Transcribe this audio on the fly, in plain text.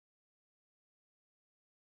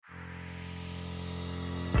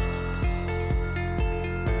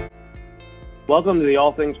Welcome to the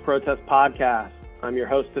All Things Protest podcast. I'm your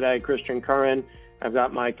host today, Christian Curran. I've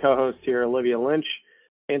got my co-host here, Olivia Lynch.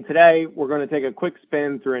 And today we're going to take a quick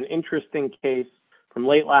spin through an interesting case from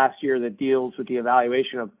late last year that deals with the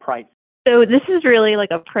evaluation of price. So this is really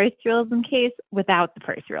like a price realism case without the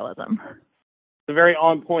price realism. It's a very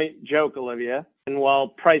on-point joke, Olivia. And while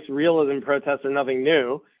price realism protests are nothing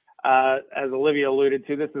new, as Olivia alluded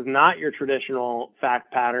to, this is not your traditional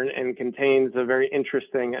fact pattern and contains a very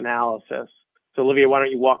interesting analysis. So Olivia, why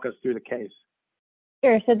don't you walk us through the case?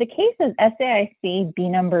 Sure. So the case is SAIC B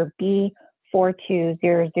number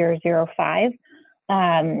B420005,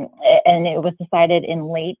 and it was decided in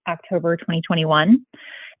late October 2021.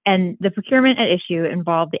 And the procurement at issue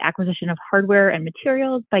involved the acquisition of hardware and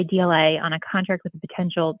materials by DLA on a contract with a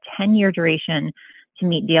potential 10-year duration to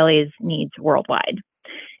meet DLA's needs worldwide.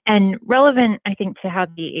 And relevant, I think, to how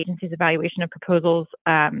the agency's evaluation of proposals,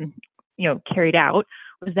 carried out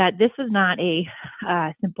was that this was not a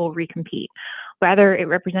simple recompete. Rather, it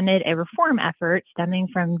represented a reform effort stemming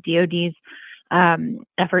from DoD's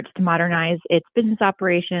efforts to modernize its business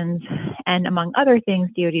operations. And among other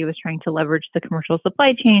things, DoD was trying to leverage the commercial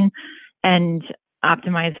supply chain and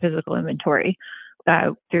optimize physical inventory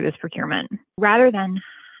through this procurement. Rather than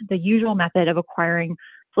the usual method of acquiring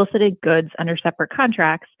solicited goods under separate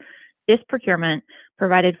contracts, this procurement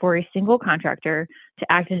provided for a single contractor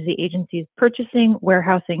to act as the agency's purchasing,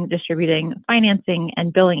 warehousing, distributing, financing,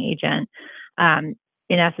 and billing agent, in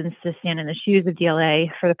essence, to stand in the shoes of DLA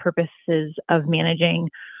for the purposes of managing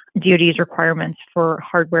DoD's requirements for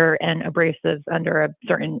hardware and abrasives under a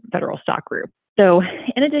certain federal stock group. So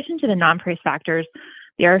in addition to the non-price factors,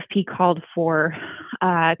 the RFP called for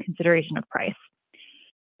consideration of price.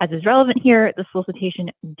 As is relevant here, the solicitation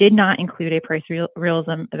did not include a price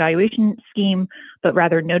realism evaluation scheme, but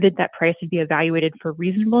rather noted that price would be evaluated for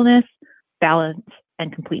reasonableness, balance,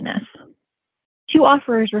 and completeness. Two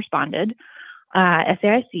offerors responded,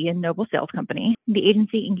 SAIC and Noble Sales Company. The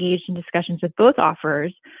agency engaged in discussions with both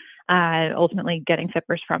offerors, ultimately getting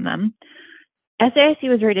SIPRs from them. SAIC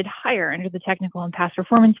was rated higher under the technical and past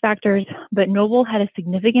performance factors, but Noble had a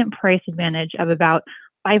significant price advantage of about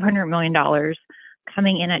 $500 million,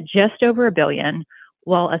 coming in at just over $1 billion,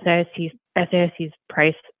 while SAIC's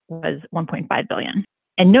price was $1.5 billion.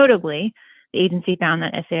 And notably, the agency found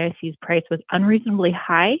that SAIC's price was unreasonably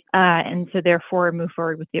high, and so therefore moved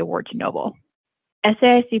forward with the award to Noble.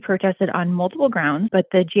 SAIC protested on multiple grounds, but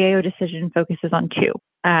the GAO decision focuses on two: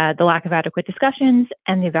 the lack of adequate discussions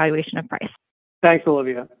and the evaluation of price. Thanks,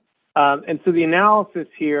 Olivia. And so the analysis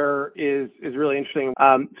here is really interesting.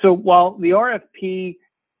 So while the RFP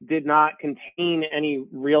did not contain any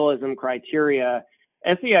realism criteria,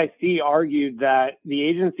 SAIC argued that the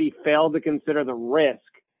agency failed to consider the risk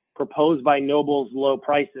proposed by Noble's low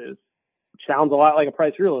prices, which sounds a lot like a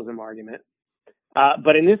price realism argument.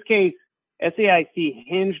 But in this case, SAIC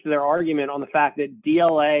hinged their argument on the fact that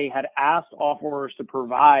DLA had asked offerors to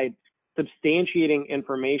provide substantiating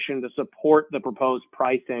information to support the proposed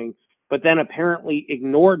pricing, but then apparently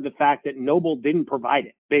ignored the fact that Noble didn't provide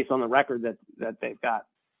it based on the record that they've got.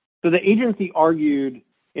 So the agency argued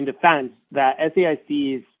in defense that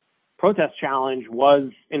SAIC's protest challenge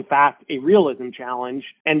was, in fact, a realism challenge.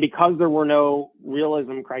 And because there were no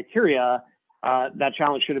realism criteria, that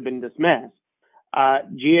challenge should have been dismissed.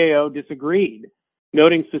 GAO disagreed,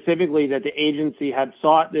 noting specifically that the agency had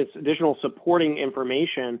sought this additional supporting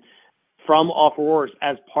information from offerors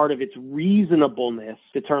as part of its reasonableness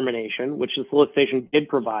determination, which the solicitation did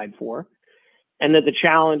provide for, and that the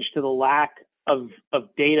challenge to the lack of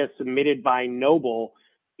data submitted by Noble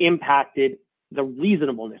impacted the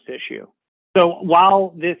reasonableness issue. So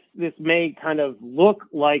while this may kind of look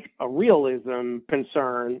like a realism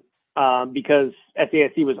concern, because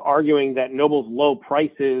SAIC was arguing that Noble's low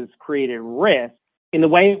prices created risk, in the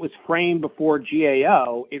way it was framed before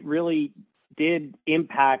GAO, it really did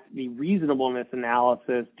impact the reasonableness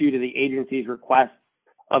analysis due to the agency's request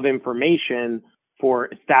of information for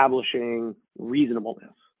establishing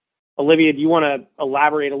reasonableness. Olivia, do you want to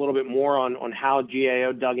elaborate a little bit more on how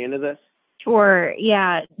GAO dug into this? Sure.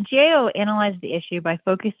 Yeah. GAO analyzed the issue by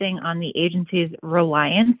focusing on the agency's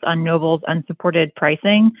reliance on Noble's unsupported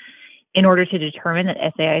pricing in order to determine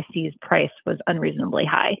that SAIC's price was unreasonably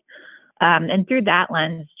high. And through that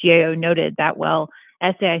lens, GAO noted that while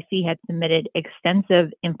SAIC had submitted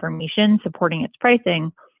extensive information supporting its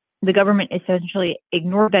pricing, the government essentially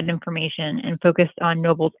ignored that information and focused on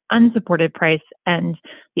Noble's unsupported price and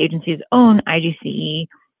the agency's own IGCE,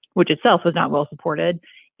 which itself was not well supported,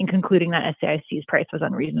 in concluding that SAIC's price was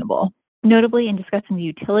unreasonable. Notably, in discussing the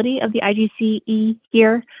utility of the IGCE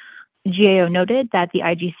here, GAO noted that the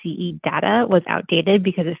IGCE data was outdated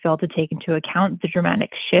because it failed to take into account the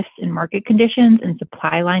dramatic shifts in market conditions and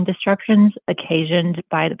supply line disruptions occasioned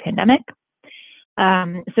by the pandemic.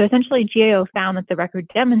 So essentially, GAO found that the record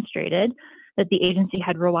demonstrated that the agency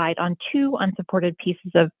had relied on two unsupported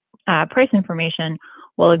pieces of price information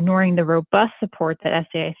while ignoring the robust support that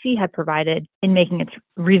SAIC had provided in making its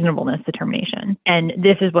reasonableness determination. And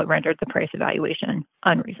this is what rendered the price evaluation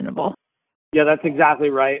unreasonable. Yeah, that's exactly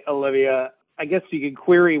right, Olivia. I guess you could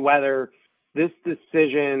query whether this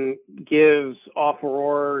decision gives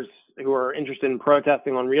offerors who are interested in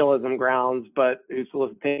protesting on realism grounds, but whose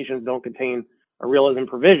solicitations don't contain a realism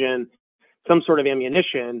provision, some sort of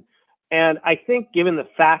ammunition. And I think given the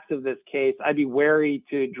facts of this case, I'd be wary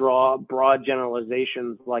to draw broad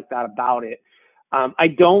generalizations like that about it. I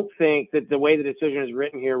don't think that the way the decision is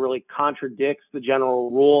written here really contradicts the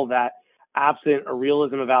general rule that absent a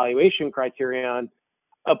realism evaluation criterion,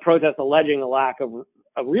 a protest alleging a lack of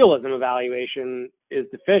a realism evaluation is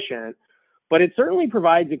deficient. But it certainly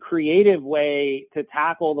provides a creative way to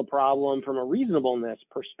tackle the problem from a reasonableness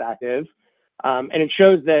perspective. And it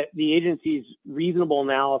shows that the agency's reasonable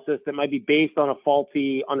analysis that might be based on a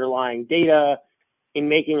faulty underlying data in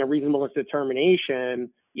making a reasonableness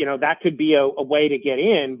determination, that could be a way to get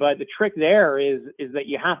in. But the trick there is that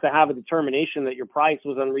you have to have a determination that your price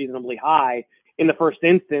was unreasonably high in the first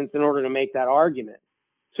instance in order to make that argument.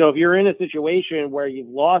 So if you're in a situation where you've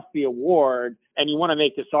lost the award and you want to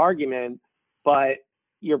make this argument, but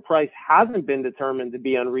your price hasn't been determined to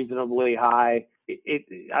be unreasonably high,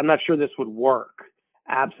 I'm not sure this would work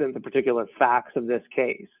absent the particular facts of this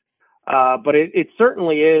case. But it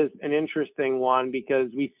certainly is an interesting one because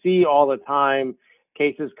we see all the time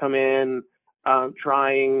cases come in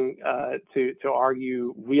trying to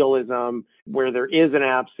argue realism where there is an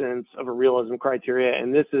absence of a realism criteria.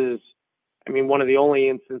 And this is, one of the only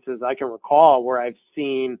instances I can recall where I've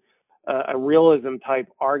seen a realism type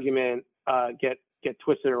argument get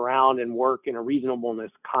twisted around and work in a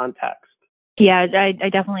reasonableness context. Yeah, I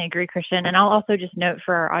definitely agree, Christian. And I'll also just note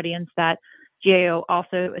for our audience that GAO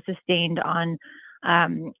also sustained on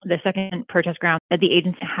the second protest ground that the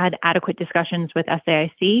agency had adequate discussions with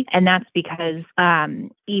SAIC. And that's because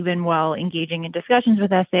even while engaging in discussions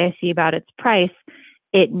with SAIC about its price,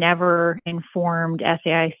 it never informed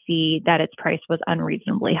SAIC that its price was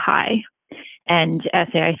unreasonably high. And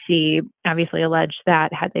SAIC obviously alleged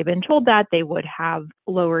that had they been told that, they would have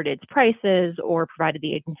lowered its prices or provided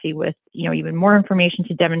the agency with, even more information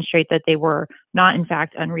to demonstrate that they were not, in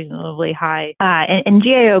fact, unreasonably high. And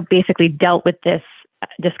GAO basically dealt with this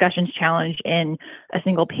discussions challenge in a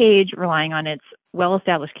single page, relying on its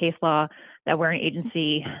well-established case law that where an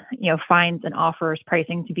agency, finds an offeror's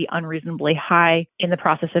pricing to be unreasonably high in the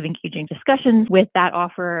process of engaging discussions with that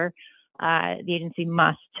offeror, the agency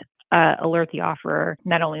must alert the offeror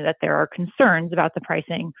not only that there are concerns about the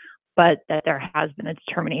pricing, but that there has been a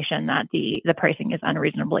determination that the pricing is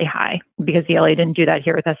unreasonably high. Because the LA didn't do that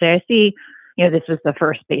here with SAIC, this was the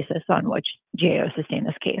first basis on which GAO sustained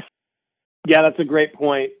this case. Yeah, that's a great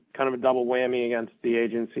point. Kind of a double whammy against the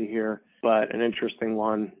agency here, but an interesting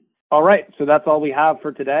one. All right, so that's all we have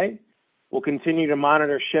for today. We'll continue to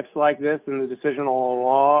monitor shifts like this in the decisional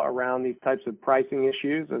law around these types of pricing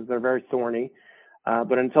issues as they're very thorny.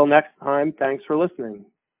 But until next time, thanks for listening.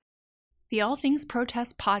 The All Things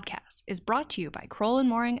Protest podcast is brought to you by Kroll &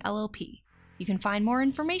 Mooring LLP. You can find more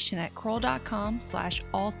information at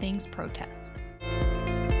kroll.com/allthingsprotest.